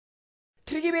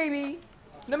Tricky baby,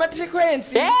 number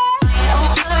frequency. Yeah.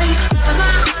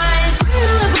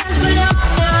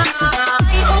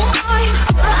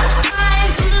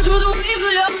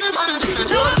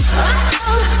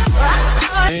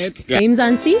 I'm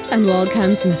Mzansi and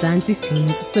welcome to Mzansi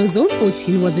Scenes. So Zone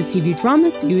 14 was a TV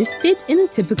drama series set in a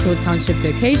typical township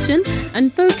location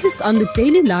and focused on the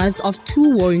daily lives of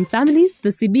two warring families, the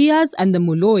Sibiyas and the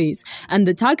Mulois, and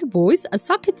the Tiger Boys, a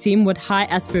soccer team with high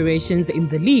aspirations in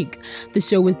the league. The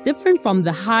show was different from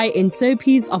the high-end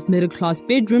soapies of middle-class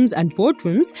bedrooms and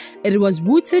boardrooms. It was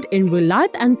rooted in real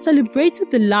life and celebrated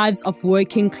the lives of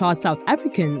working-class South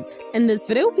Africans. In this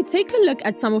video, we take a look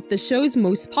at some of the show's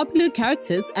most popular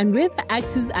characters and where the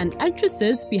actors and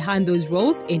actresses behind those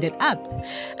roles ended up.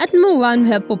 At number 1, we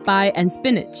have Popeye and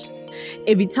Spinach.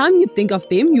 Every time you think of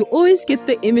them, you always get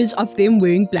the image of them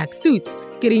wearing black suits.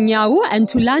 Kirinyawo and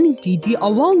Tulani Didi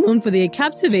are well known for their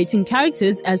captivating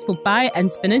characters as Popeye and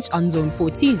Spinach on Zone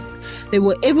 14. They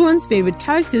were everyone's favorite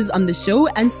characters on the show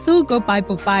and still go by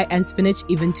Popeye and Spinach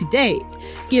even today.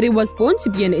 Kiri was born to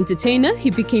be an entertainer.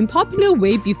 He became popular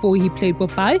way before he played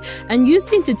Popeye and used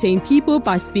to entertain people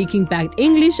by speaking bad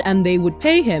English and they would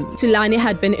pay him. Tulani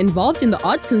had been involved in the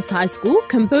arts since high school,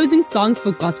 composing songs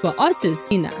for gospel artists.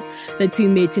 The two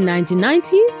met in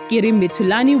 1990. Kiri met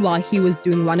Tulani while he was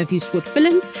doing one of his short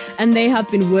films, and they have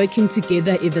been working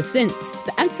together ever since.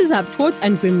 The actors have taught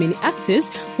and groomed many actors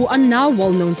who are now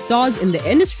well-known stars in the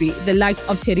industry. The likes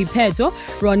of Terry Peto,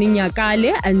 Ronnie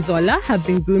Nyakale, and Zola have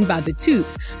been groomed by the two.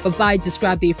 Popeye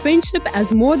described their friendship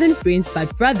as more than friends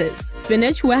but brothers.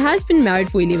 Spinach, who has been married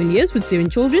for 11 years with 7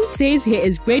 children, says he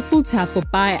is grateful to have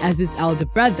Popeye as his elder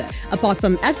brother. Apart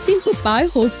from acting, Popeye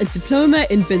holds a diploma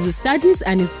in business studies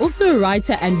and is also a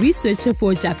writer and researcher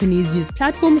for a Japanese news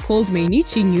platform called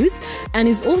Mainichi News, and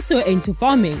is also into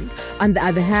farming. On the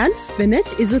other hand,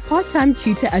 Spinach is a part-time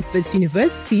tutor at Wits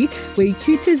University where he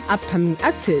tutors upcoming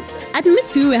actors. At number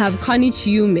 2, we have Connie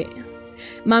Chiume.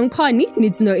 Mam Connie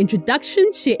needs no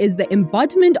introduction. She is the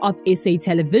embodiment of SA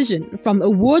television. From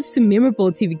awards to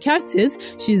memorable TV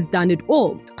characters, she's done it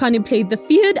all. Connie played the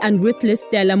feared and ruthless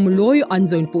Stella Muloy on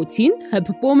Zone 14. Her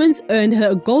performance earned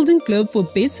her a Golden Globe for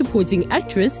Best Supporting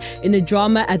Actress in a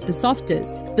drama at the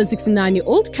Softers. The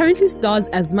 69-year-old currently stars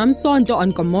as Mam Sondo on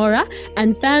Gomorrah,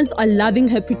 and fans are loving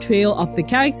her portrayal of the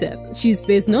character. She's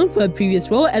best known for her previous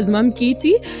role as Mam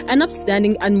Kitty, an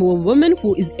upstanding and more woman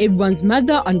who is everyone's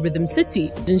mother on Rhythm City.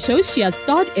 The shows she has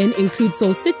starred in include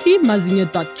Soul City,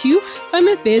 Mazinho.q, Home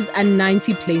Affairs, and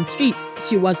 90 Plain Street.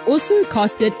 She was also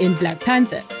casted in Black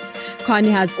Panther. Connie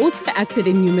has also acted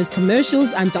in numerous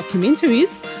commercials and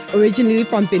documentaries. Originally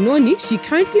from Benoni, she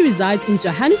currently resides in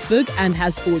Johannesburg and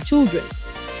has 4 children.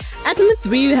 At number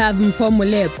 3, we have Mpho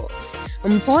Molebo.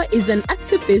 Mpho is an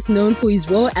actor best known for his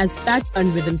role as Fats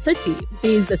on Rhythm City.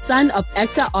 He is the son of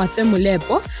actor Arthur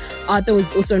Molebo. Arthur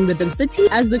was also on Rhythm City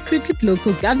as the cricket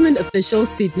local government official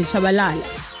Sidney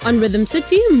Chabalala. On Rhythm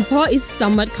City, Mpho is a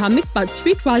somewhat comic but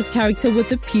streetwise character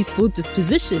with a peaceful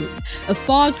disposition. A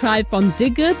far cry from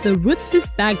Digger, the ruthless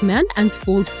bagman and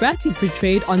spoiled brat he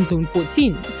portrayed on Zone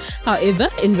 14. However,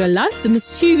 in real life, the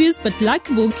mischievous but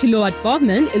likable Kilowatt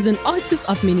Barman is an artist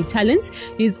of many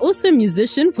talents. He is also a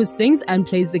musician who sings and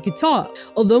plays the guitar.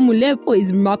 Although Molebo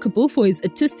is remarkable for his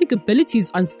artistic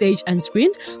abilities on stage and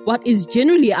screen, what is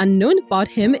generally unknown about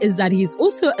him is that he is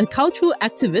also a cultural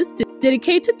activist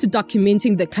dedicated to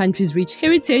documenting the country's rich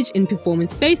heritage in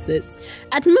performance spaces.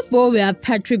 At number 4, we have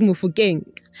Patrick Mufugeng.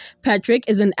 Patrick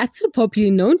is an actor popularly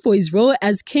known for his role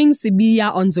as King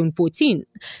Sibiya on Zone 14.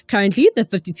 Currently, the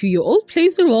 52-year-old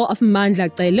plays the role of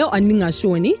Mandla Cele on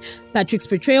Ningashoni. Patrick's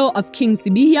portrayal of King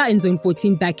Sibiya in Zone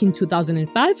 14 back in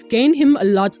 2005 gained him a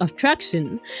lot of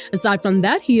traction. Aside from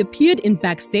that, he appeared in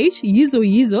Backstage, Yizo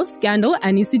Yizo, Scandal,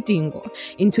 and Isidingo.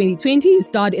 In 2020, he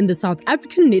starred in the South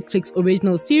African Netflix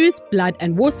original series Blood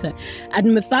and Water. At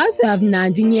number 5, we have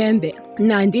Nandi Nyembe.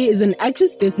 Nandi is an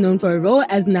actress best known for her role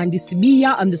as Nandi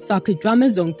Sibiya on the soccer drama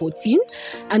Zone 14,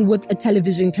 and with a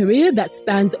television career that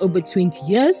spans over 20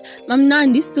 years, Mam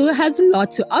Nandi still has a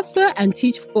lot to offer and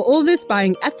teach for all the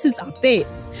aspiring actors out there.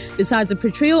 Besides the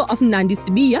portrayal of Nandi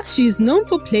Sibiya, she is known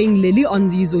for playing Lily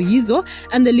on Yizo Yizo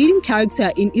and the leading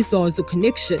character in Isozo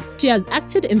Connection. She has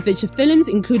acted in feature films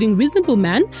including Reasonable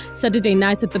Man, Saturday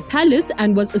Night at the Palace,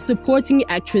 and was a supporting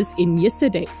actress in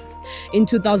Yesterday. In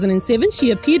 2007,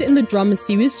 she appeared in the drama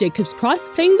series Jacob's Cross,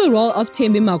 playing the role of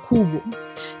Tembe Makubu.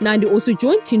 Nandi also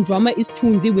joined teen drama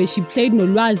Isthunzi, where she played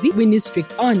Nolwazi, Winnie's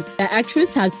strict aunt. The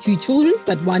actress has 2 children,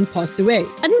 but one passed away.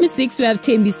 At number 6, we have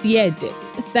Thembi Siede.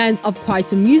 Fans of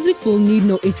quieter music will need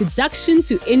no introduction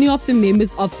to any of the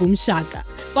members of Boom Shaka.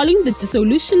 Following the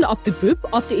dissolution of the group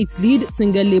after its lead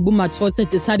singer Lebo Mathosa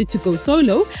decided to go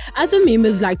solo, other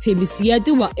members like Thembi Siete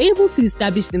were able to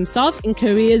establish themselves in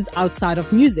careers outside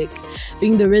of music.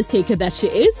 Being the risk taker that she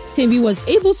is, Thembi was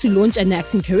able to launch an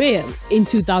acting career. In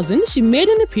 2000, she made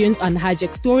an appearance on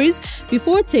Hijack Stories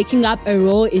before taking up a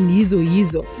role in Yizo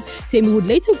Yizo. Thembi would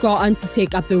later go on to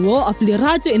take up the role of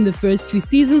Lerato in the first 2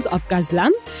 seasons of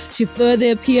Gazlam. She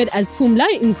further appeared as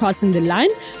Pumla in Crossing the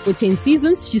Line. For 10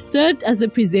 seasons, she served as the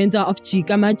presenter of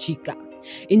Chika Machika.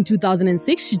 In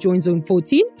 2006, she joined Zone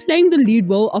 14, playing the lead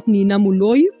role of Nina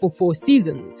Muloyi for 4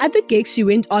 seasons. Other gigs she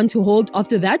went on to hold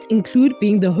after that include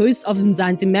being the host of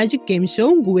Mzansi magic game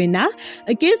show Nguwena,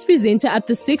 a guest presenter at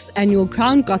the 6th Annual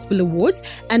Crown Gospel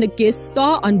Awards, and a guest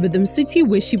star on Rhythm City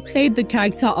where she played the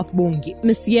character of Bongi.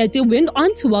 Msiete went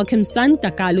on to welcome son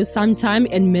Takalo sometime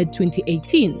in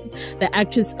mid-2018. The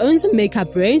actress owns a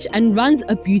makeup range and runs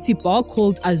a beauty bar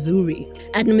called Azuri.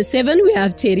 At number 7, we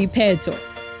have Terry Peto.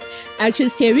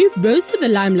 Actress Terry rose to the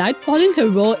limelight following her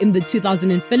role in the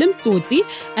 2000 film Tsotsi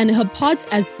and her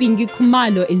part as Pingi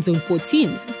Kumalo in Zone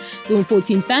 14. Zone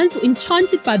 14 fans were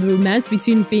enchanted by the romance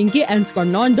between Pingi and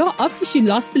Skwanondo after she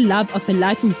lost the love of her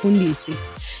life in Mfundisi.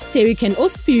 Terry can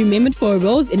also be remembered for her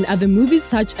roles in other movies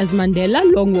such as Mandela,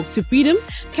 Long Walk to Freedom,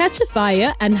 Catch a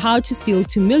Fire, and How to Steal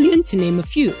 2 Million, to name a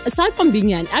few. Aside from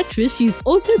being an actress, she is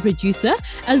also a producer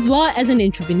as well as an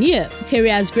entrepreneur. Terry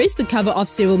has graced the cover of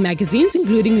several magazines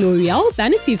including L'Oreal,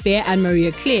 Vanity Fair, and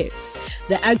Maria Claire.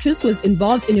 The actress was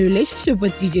involved in a relationship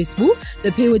with DJ Spoo.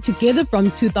 The pair were together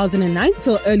from 2009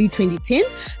 till early 2010.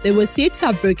 They were said to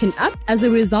have broken up as a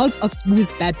result of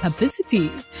Spoo's bad publicity.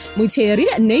 Muteri,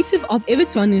 a native of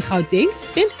Everton in Gauteng,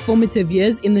 spent her formative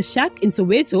years in the Shack in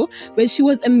Soweto, where she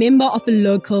was a member of a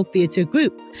local theatre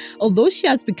group. Although she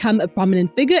has become a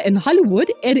prominent figure in Hollywood,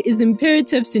 it is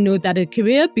imperative to note that her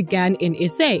career began in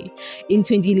SA. In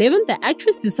 2011, the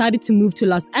actress decided to move to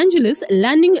Los Angeles,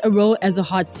 landing a role as a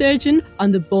heart surgeon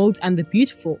on The Bold and the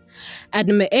Beautiful. At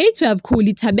number 8, we have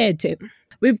Khuli Tabete.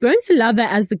 We've grown to love her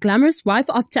as the glamorous wife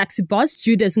of taxi boss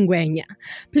Judas Ngwenya,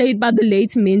 played by the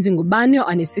late Menzi Ngubane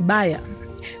on Isibaya.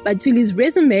 But Thuli's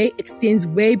resume extends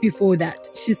way before that.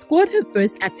 She scored her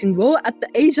first acting role at the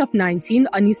age of 19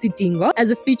 on Isidingo as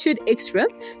a featured extra.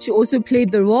 She also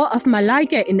played the role of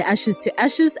Malaika in Ashes to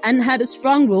Ashes and had a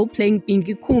strong role playing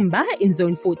Pingi Kumba in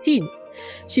Zone 14.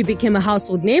 She became a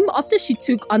household name after she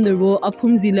took on the role of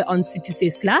Phumzile on City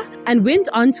Sesla and went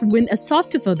on to win a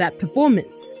SAFTA for that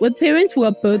performance. With parents who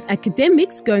are both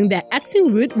academics, going their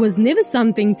acting route was never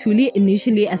something Thuli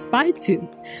initially aspired to.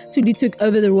 Thuli took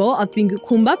over the role of Pingi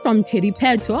Kumba from Terry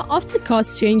Peto after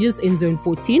cast changes in Zone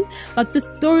 14, but the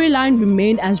storyline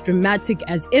remained as dramatic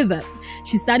as ever.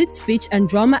 She studied speech and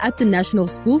drama at the National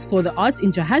Schools for the Arts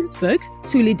in Johannesburg.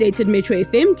 Thuli dated Metro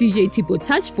FM DJ Tipo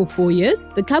Touch for 4 years.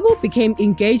 The couple became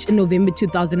engaged in November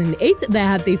 2008. They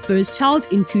had their first child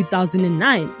in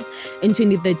 2009. In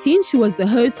 2013, she was the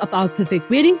host of Our Perfect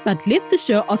Wedding but left the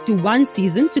show after 1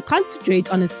 season to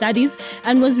concentrate on her studies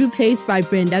and was replaced by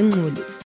Brenda Ngcoli.